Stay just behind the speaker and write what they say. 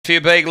Few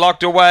being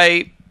locked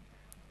away.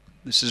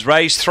 This is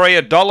race 3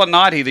 at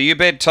 $1.90. The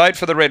U-Bet tote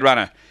for the red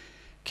runner.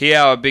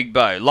 Kiowa Big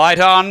Bow. Light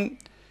on.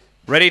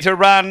 Ready to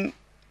run.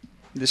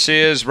 This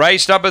is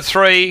race number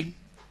 3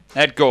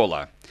 at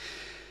Gawler.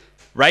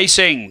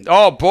 Racing.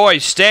 Oh, boy.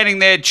 Standing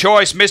there.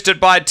 Choice. Missed it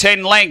by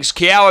 10 lengths.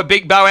 Kiowa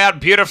Big Bow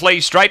out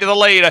beautifully. Straight to the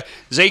lead.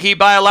 Zeke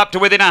Bale up to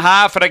within a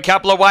half and a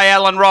couple away.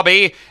 Alan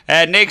Robbie.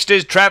 Next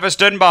is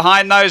Traviston.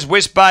 Behind those,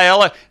 Wisp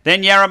Bale.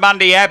 Then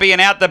Yarramundi Abbey.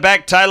 And out the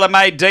back, Tailor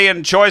Made D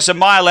and Choice a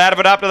mile out of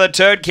it up to the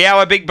turn.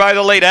 Kiowa Big Bow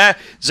the leader.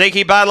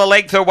 Zeke Bale a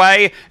length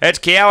away. It's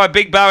Kiowa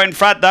Big Bow in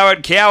front though.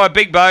 And Kiowa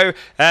Big Bow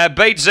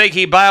beats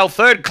Zeke Bale.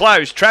 Third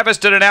close.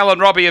 Traviston and Alan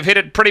Robbie have hit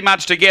it pretty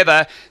much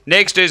together.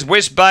 Next is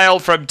Wisp Bale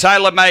from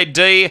Tailor Made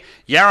D.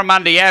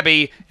 Yarramundi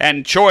Abbey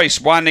and Choice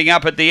winding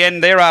up at the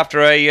end there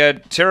after a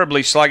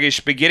terribly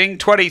sluggish beginning.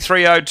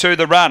 23.02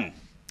 the run.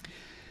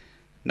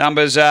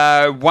 Numbers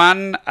are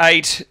 1,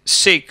 8,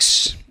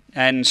 6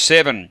 and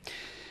 7.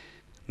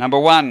 Number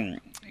 1,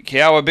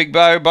 Kiowa Big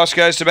Bow, Boss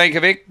Goes to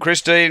Mankovic,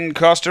 Christine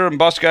Costa and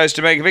Boss Goes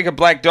to Mankovic. A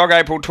Black Dog,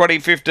 April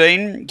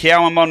 2015.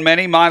 Kiowa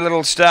Monmany, My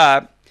Little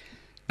Star.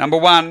 Number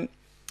 1,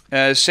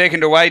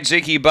 second away,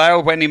 Zeke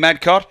Bale, Wendy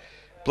Madcott.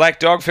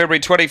 Black Dog, February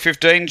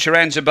 2015,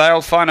 Chiranza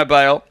Bale, Finer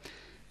Bale.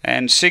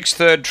 And 6th,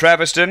 3rd,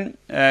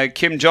 Traviston,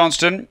 Kim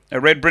Johnston, a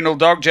Red Brindle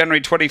Dog,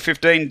 January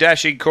 2015,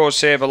 Dashing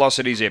Corsair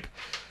Velocity Zip.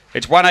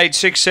 It's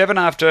 1867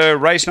 after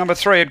race number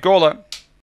 3 at Gawler.